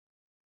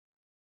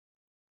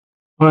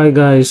All right,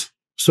 guys.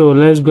 So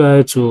let's go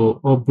ahead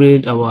to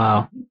upgrade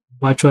our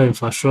virtual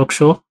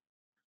infrastructure.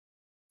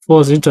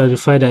 First, we need to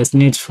identify that it's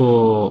need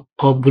for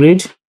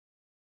upgrade,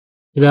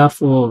 either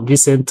for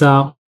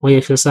vCenter or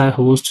XSI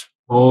host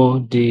or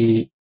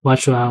the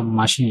virtual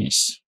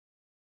machines.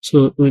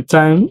 So with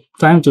time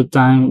to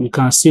time, you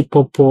can see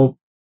pop up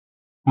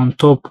on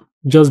top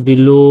just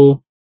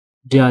below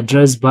the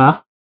address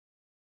bar.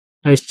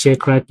 Let's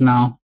check right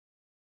now.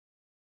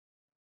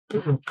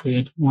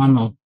 Okay,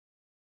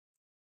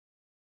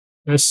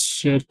 let's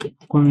check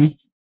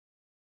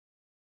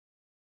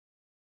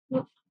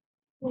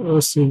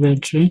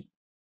inventory.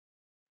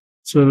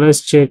 So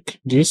let's check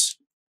this.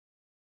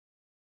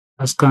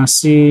 As you can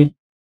see,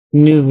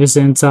 new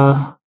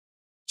vCenter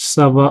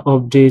server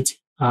updates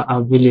are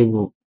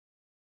available.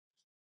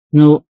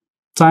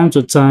 Time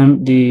to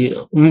time, the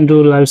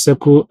Windows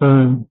Lifecycle,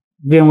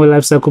 VMware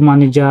Lifecycle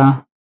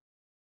Manager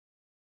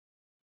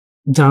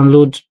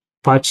download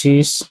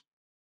patches.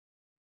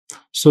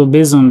 So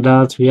based on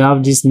that, we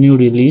have this new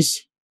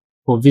release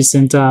for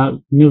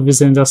vCenter. New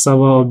vCenter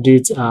server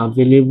updates are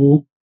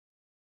available.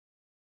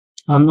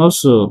 And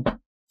also,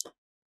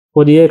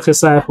 for the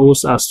XSI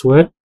host as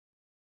well,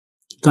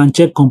 you can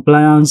check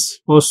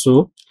compliance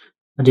also.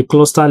 At the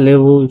cluster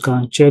level, you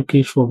can check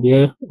it from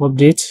here,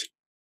 update.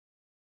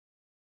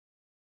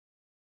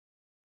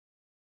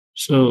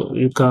 So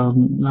you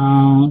can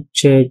now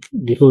check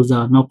the hosts that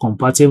are not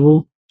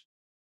compatible.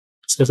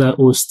 XSI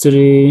host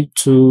 3,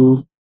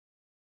 2,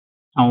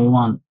 and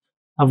 1.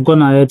 I've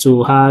gone ahead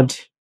to add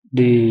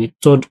the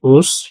third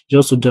host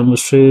just to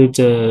demonstrate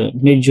a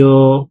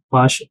major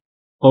patch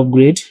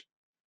upgrade.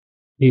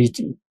 The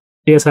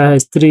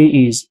XSI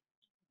 3 is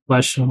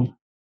version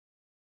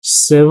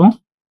 7,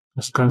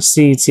 as you can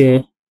see it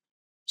here.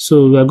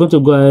 So we are going to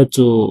go ahead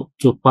to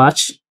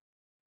patch,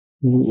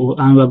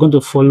 and we are going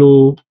to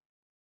follow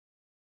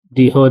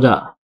the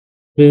order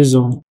based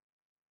on.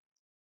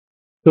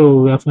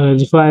 So we have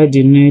identified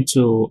the need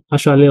to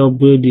actually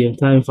upgrade the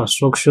entire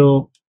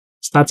infrastructure,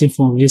 starting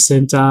from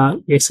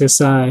vCenter,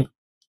 XSI,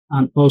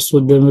 and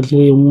also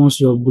definitely once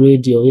you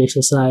upgrade your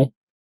XSI,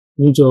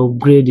 you need to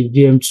upgrade the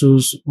VM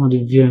tools on the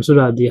VM so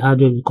that the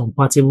hardware will be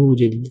compatible with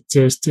the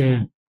latest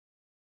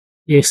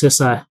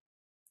XSI.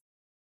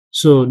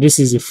 So this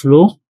is the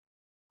flow.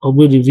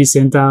 Upgrade the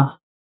vCenter,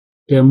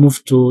 then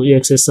move to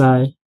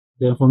XSI,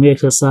 then from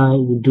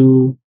XSI we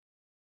do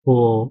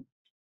for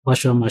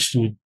virtual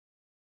machine.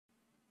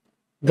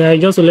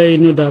 Guys, just to let you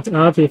know that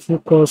I have a full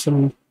course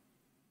on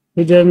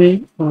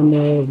Udemy on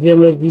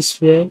VMware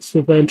vSphere. So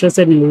if you're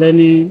interested in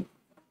learning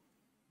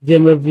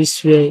VMware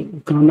vSphere, you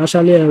can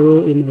actually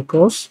enroll in the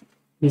course.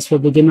 It's for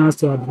beginners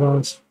to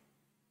advanced.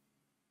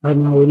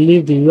 And I will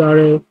leave the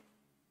URL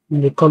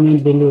in the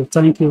comment below.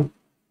 Thank you.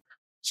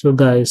 So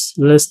guys,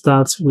 let's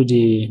start with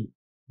the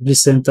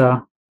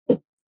vCenter.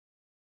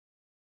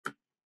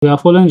 We are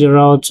following the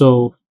route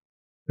of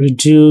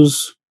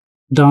reduce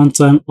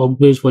downtime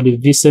upgrade for the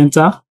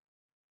vCenter.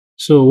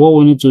 So what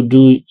we need to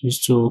do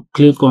is to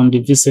click on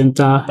the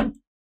vCenter,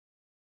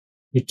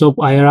 the top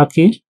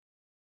hierarchy,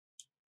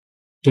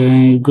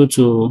 then go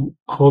to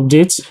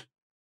update.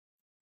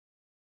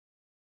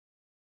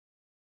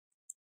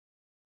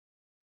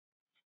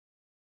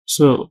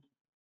 So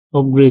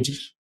upgrade.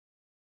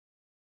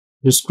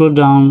 You scroll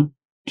down,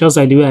 just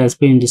like the way I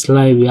explained in the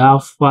slide, we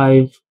have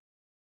 5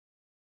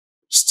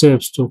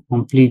 steps to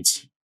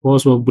complete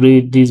once we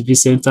upgrade this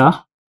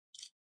vCenter.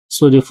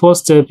 So the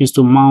first step is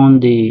to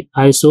mount the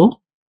ISO.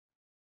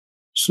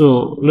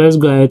 So let's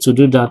go ahead to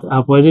do that.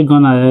 I've already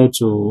gone ahead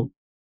to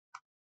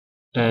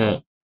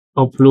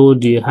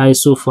upload the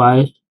ISO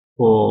file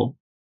for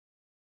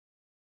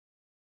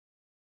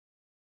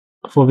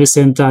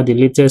vCenter, the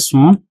latest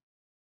one.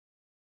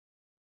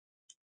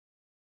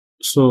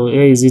 So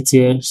here is it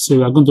here. So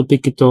we are going to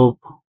pick it up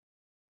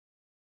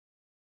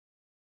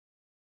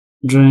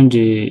during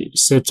the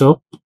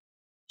setup.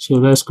 So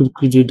let's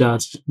quickly do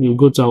that. We'll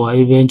go to our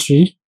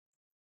inventory.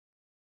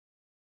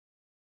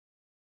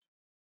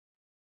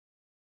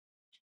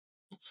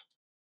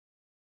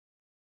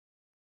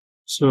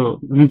 So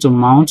we need to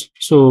mount.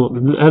 So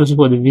let's look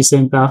for the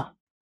vCenter.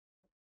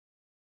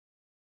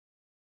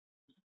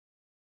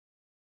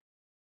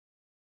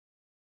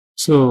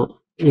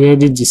 So we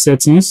edit the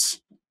settings.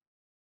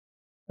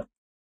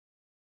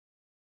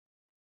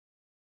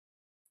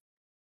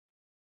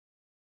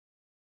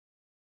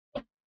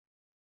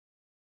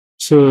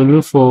 So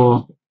look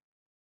for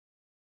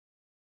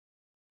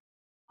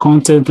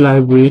content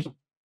library.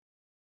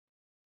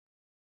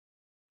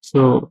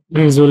 So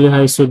this is only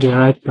ISO there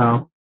right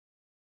now.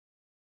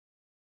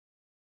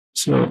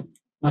 So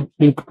I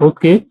click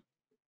OK.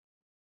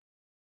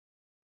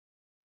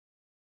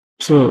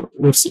 So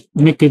let's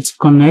make it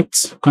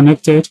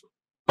connected.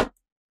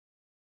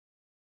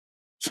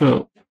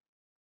 So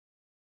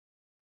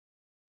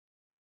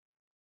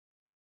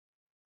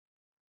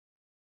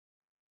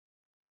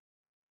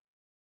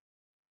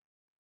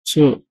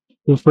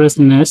we press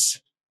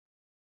next.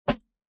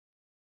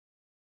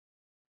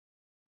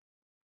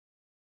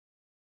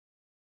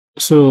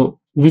 So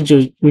we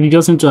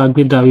just need to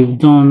agree that we've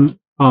done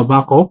our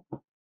backup.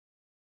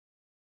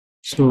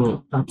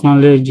 So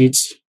acknowledge it,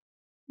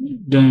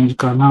 then you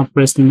can now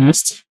press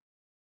next.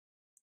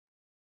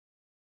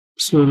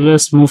 So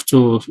let's move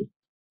to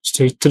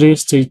stage 3.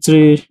 Stage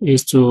 3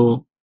 is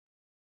to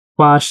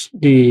patch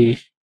the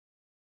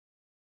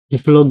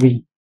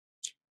plugin.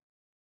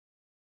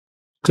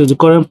 So the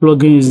current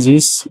plugin is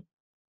this,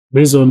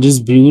 based on this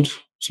build.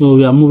 So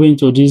we are moving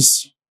to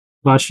this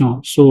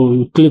version. So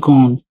you click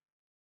on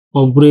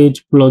upgrade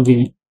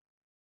plugin.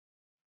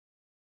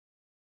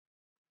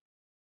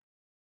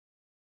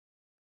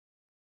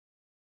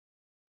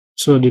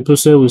 So the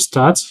process will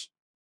start.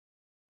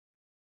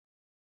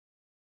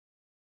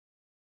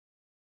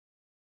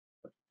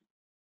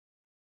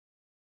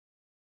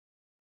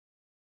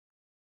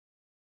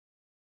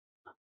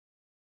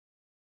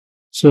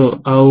 So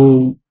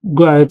I'll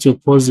go ahead to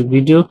pause the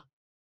video.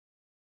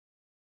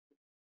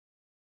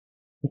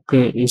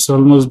 Okay, it's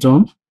almost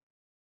done.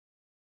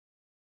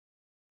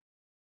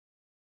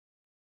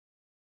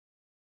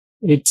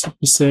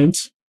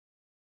 80%.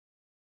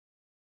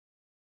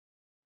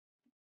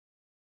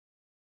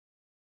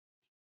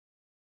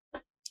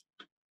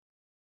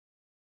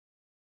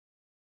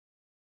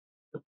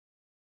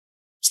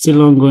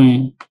 Still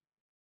ongoing.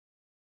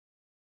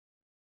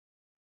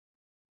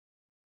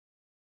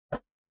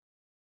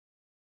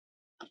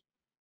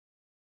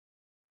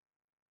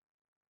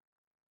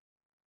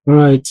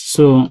 Right,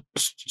 so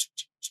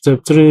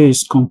step 3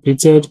 is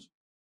completed.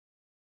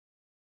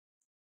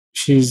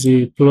 She's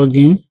a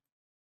plugin.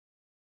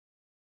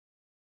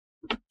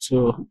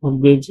 So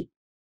upgrade.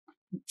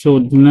 So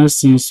the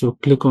next thing is to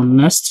click on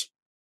next.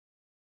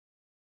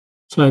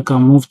 So I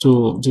can move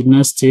to the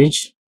next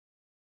stage.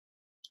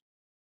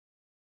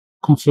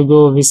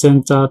 Configure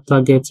vCenter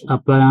target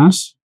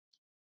appliance.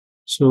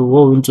 So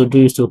what we need to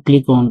do is to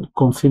click on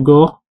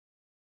configure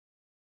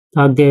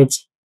target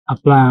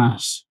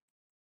appliance.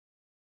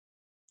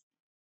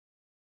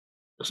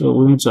 So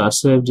we need to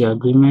accept the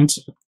agreement.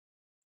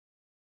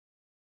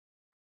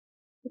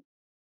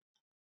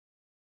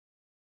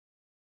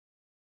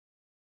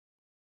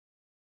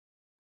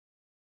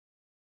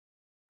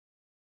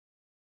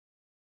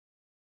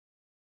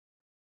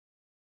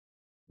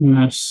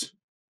 Next.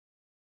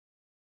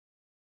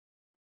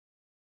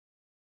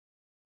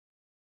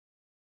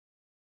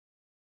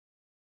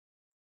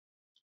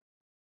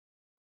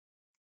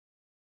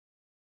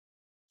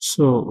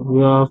 So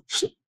we have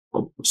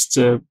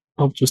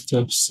up to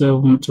step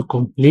 7 to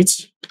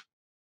complete.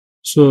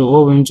 So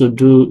what we need to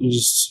do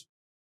is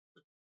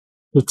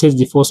to take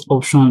the first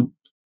option,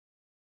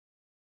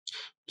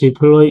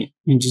 deploy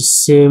in the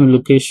same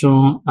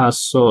location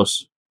as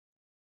source.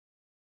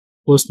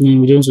 Host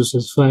name, we don't need to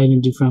specify any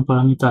different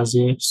parameters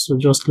here. So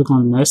just click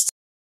on next.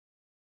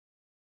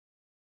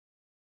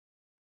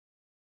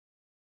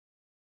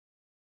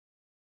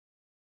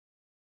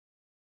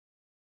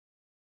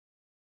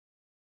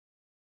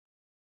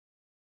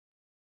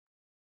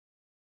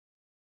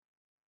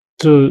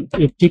 So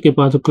you pick a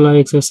particular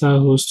XSI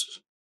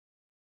host.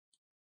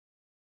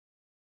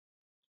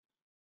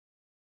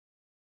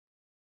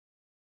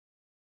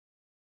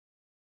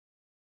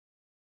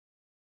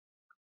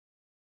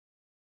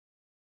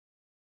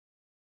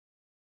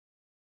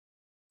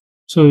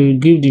 So you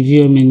give the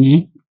VM a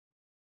name.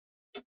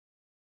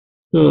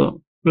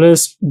 So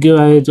let's go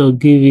ahead or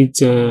give it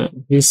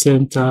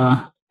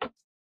vCenter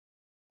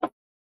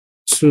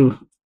 2.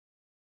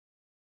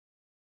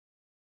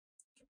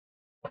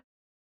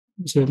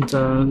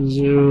 vCenter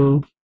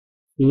 0,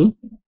 2.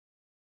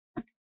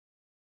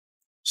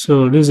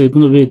 So this is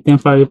going to be a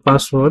temporary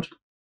password.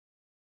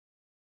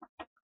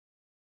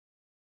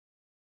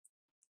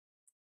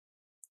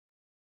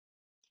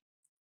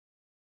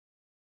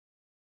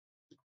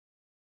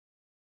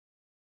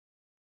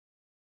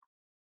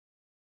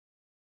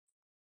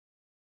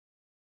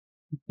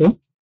 Okay.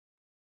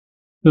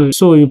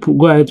 So you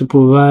go ahead to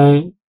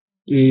provide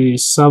a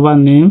server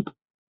name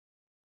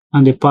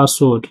and the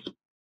password.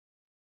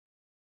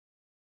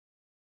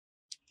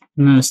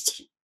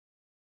 Next.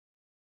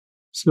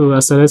 So we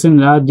are selecting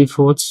that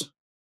default.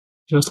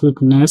 Just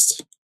click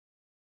next.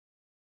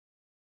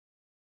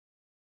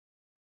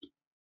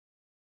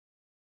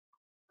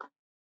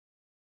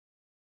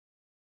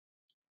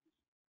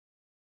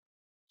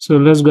 So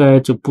let's go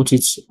ahead to put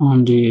it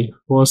on the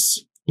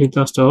first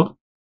data store.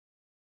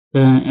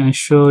 Then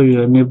ensure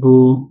you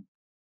enable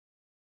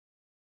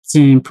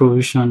theme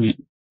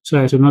provisioning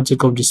so it will not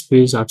take up the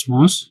space at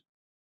once.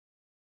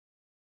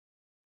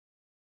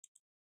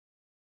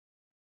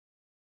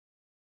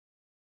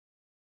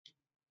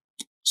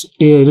 So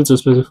here you need to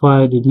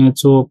specify the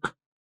network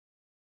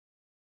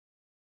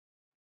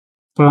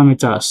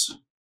parameters.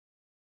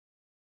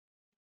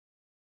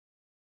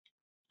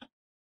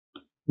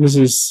 This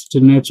is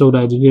the network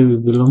that the VM will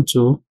belong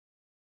to.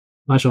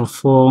 Version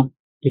 4,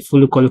 the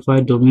fully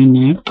qualified domain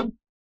name.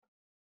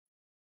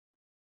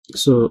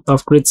 So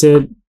I've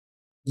created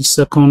the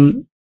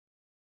second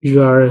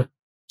URL,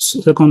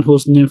 second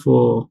host name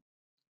for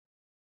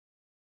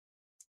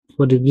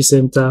the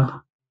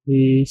vCenter,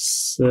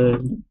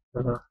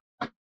 vCenter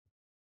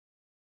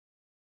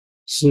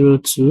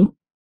 02.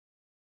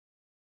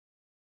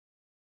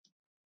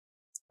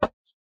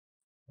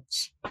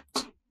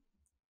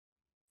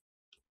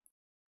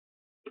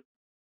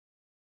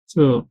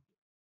 So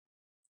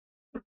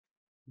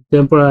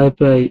temporary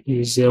IP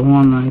is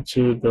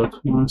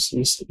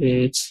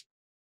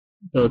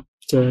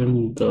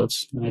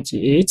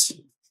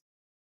 192.168.10.98.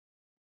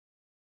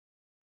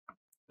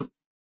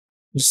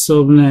 The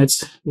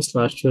subnet is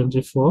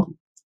 /24.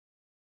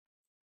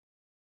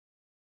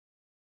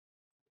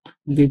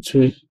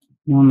 Gateway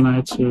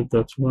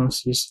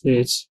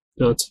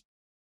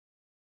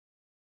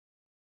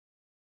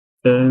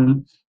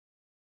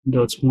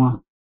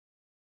 192.168.10.1.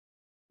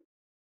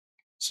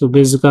 So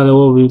basically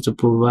what we need to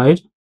provide,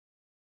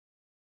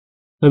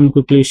 let me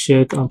quickly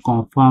check and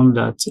confirm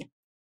that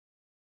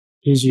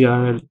this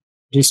URL,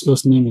 this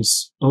host name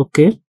is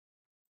okay.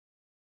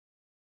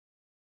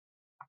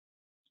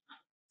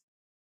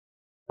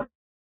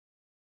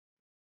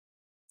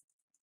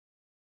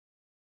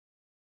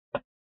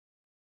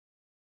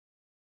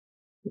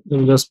 Let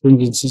me just bring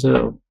it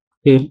to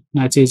okay,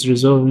 90 is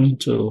resolving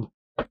to.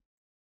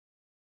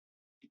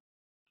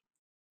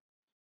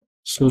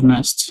 So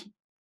next,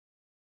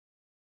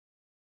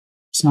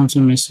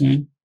 something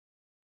missing.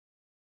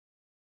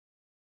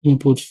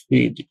 Input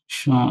feed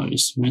shown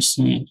is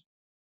missing.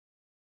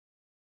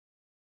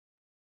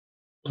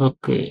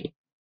 Okay,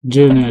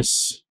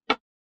 JNS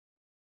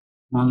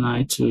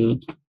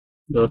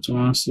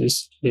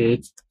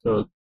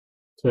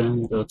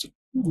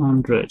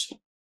 192.168.10.100.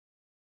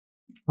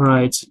 All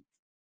right.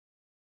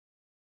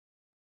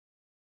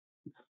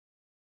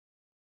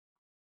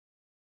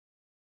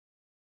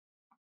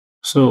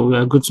 So we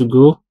are good to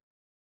go.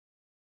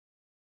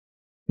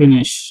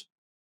 Finish.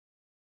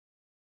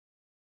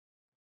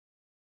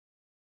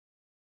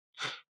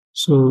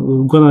 So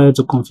we're gonna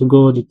to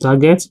configure the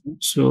target.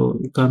 So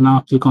you can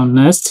now click on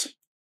next.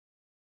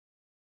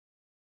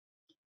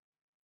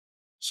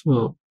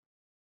 So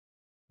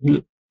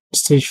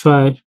stage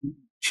 5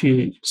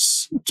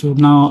 is to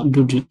now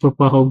do the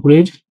proper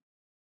upgrade.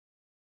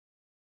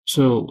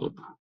 So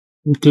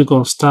we click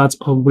on start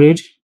upgrade.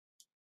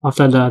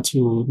 After that,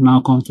 you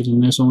now come to the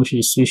next one, which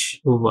is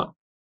switch over.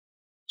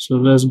 So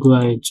let's go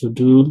ahead to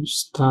do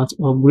start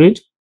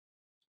upgrade.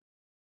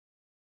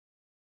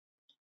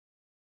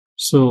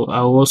 So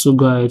I'll also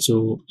go ahead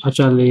to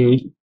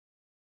actually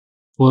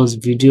pause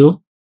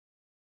video.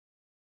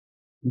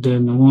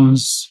 Then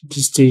once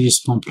this stage is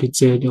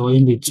completed or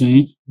in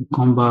between, you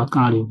come back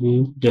and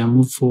review, then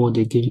move forward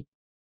again.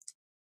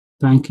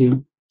 Thank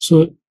you.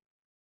 So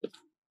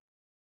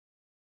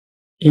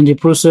in the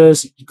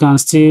process, you can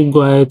still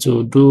go ahead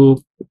to do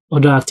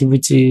other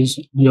activities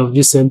on your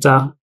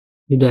vCenter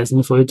if there's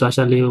need for you to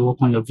actually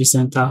work on your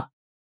vCenter.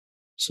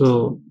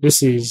 So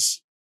this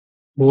is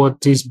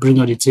what this brings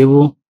on the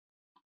table.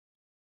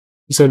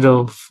 Instead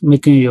of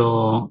making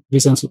your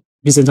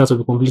vCenter to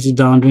be completely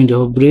down during the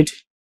upgrade,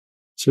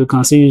 so you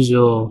can still use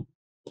your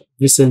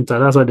vCenter.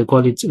 That's why they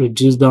call it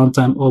Reduced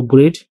Downtime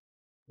Upgrade.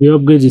 The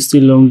upgrade is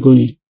still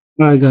ongoing.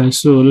 Alright guys,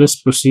 so let's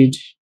proceed.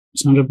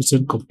 It's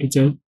 100%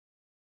 completed.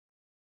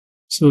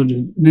 So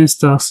the next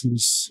task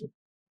is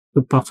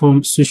to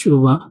perform switch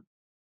over.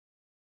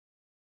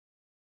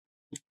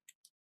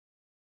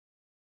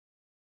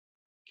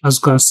 As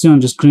you can see on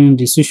the screen,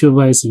 the switch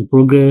over is in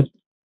progress.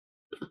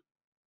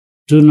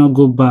 Do not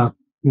go back,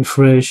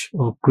 refresh,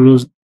 or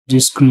close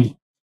this screen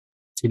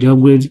till the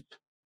upgrade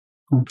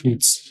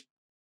completes.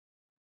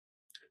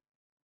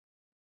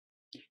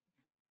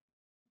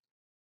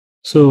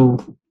 So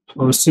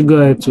I'll still go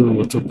ahead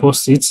to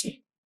post it.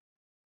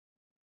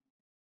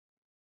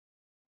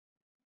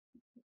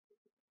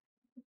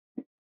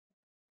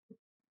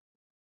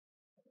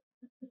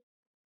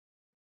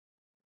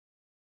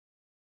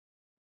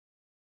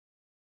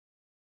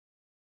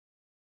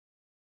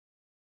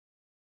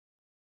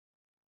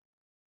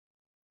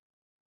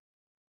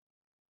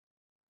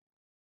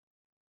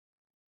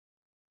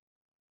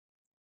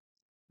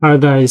 Alright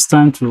guys, it's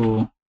time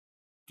to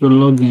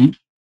log in.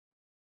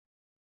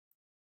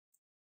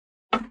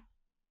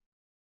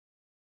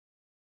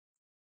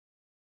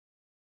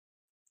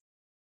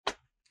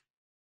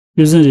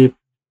 Using the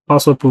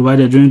password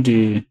provided during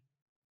the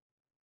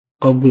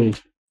upgrade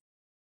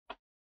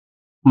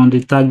on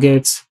the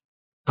target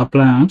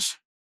appliance.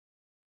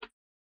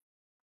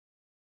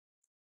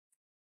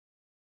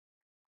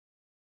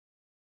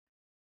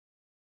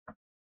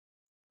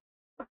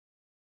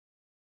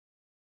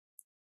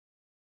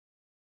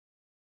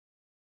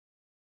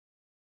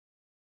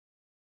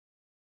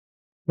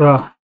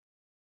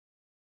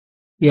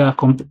 Yeah,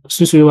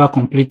 switch over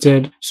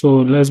completed.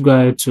 So let's go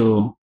ahead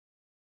to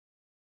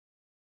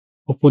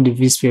open the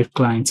vSphere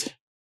client.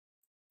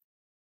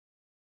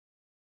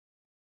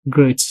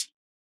 Great.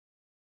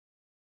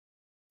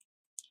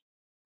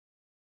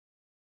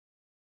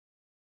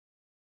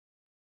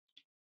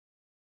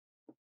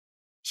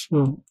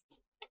 So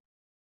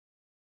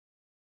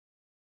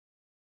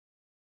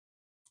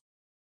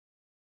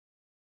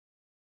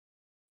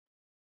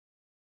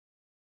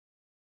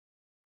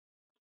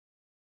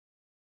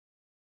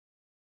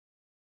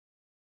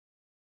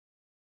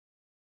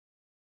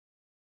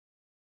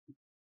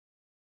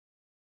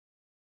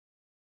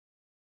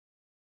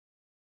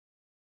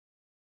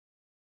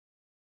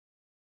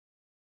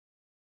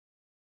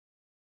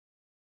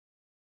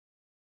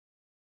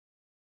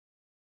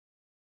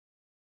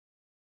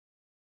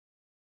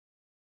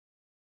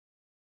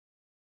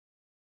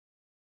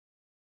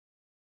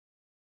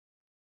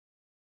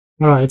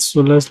Alright, so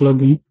let's log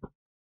in.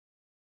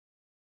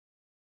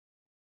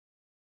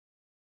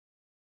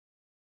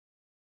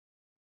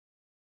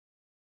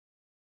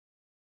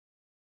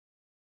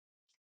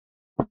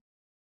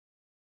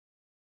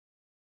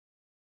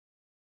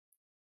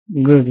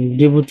 Good, you'll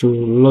be able to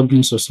log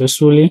in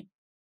successfully.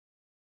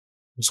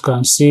 As you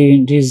can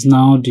see, this is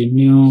now the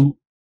new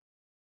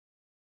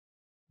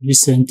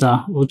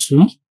vCenter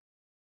O2.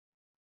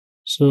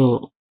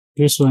 So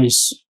this one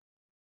is,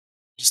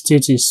 the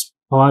state is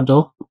powered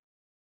up.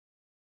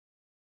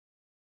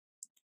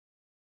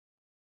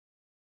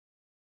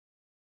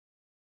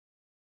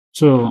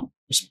 So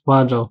it's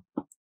powered up.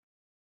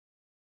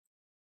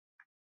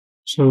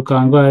 So we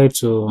can go ahead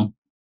to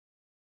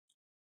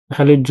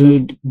actually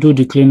do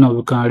the cleanup.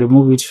 We can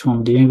remove it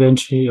from the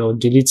inventory or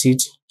delete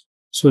it.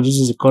 So this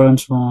is the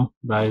current one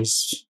that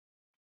is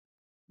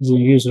in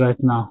use right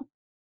now.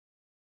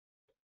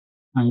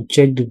 And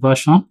check the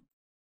version.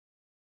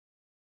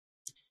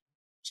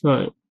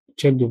 So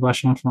check the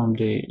version from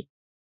the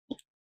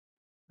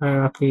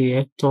hierarchy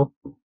here, top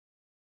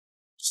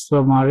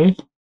summary.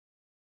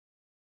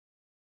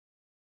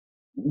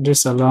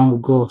 This alarm will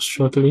go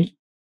shortly.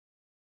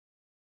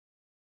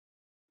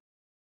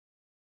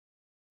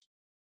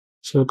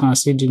 So you can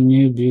see the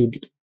new build.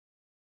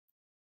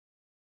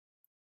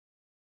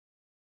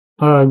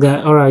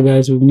 Alright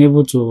guys, we've been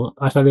able to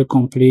actually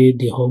complete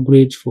the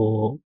upgrade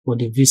for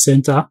the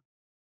vCenter.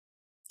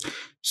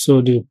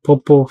 So the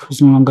pop-up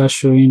is no longer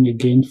showing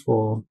again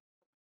for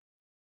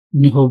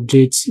new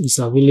updates is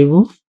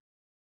available.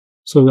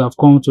 So we have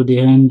come to the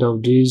end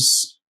of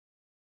this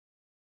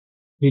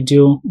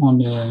video on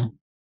the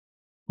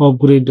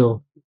upgrade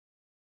of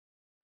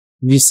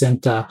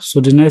vCenter. So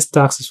the next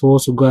task is for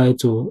us to go ahead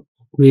to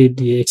upgrade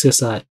the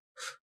exercise.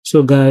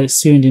 So guys,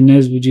 see you in the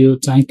next video.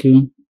 Thank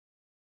you.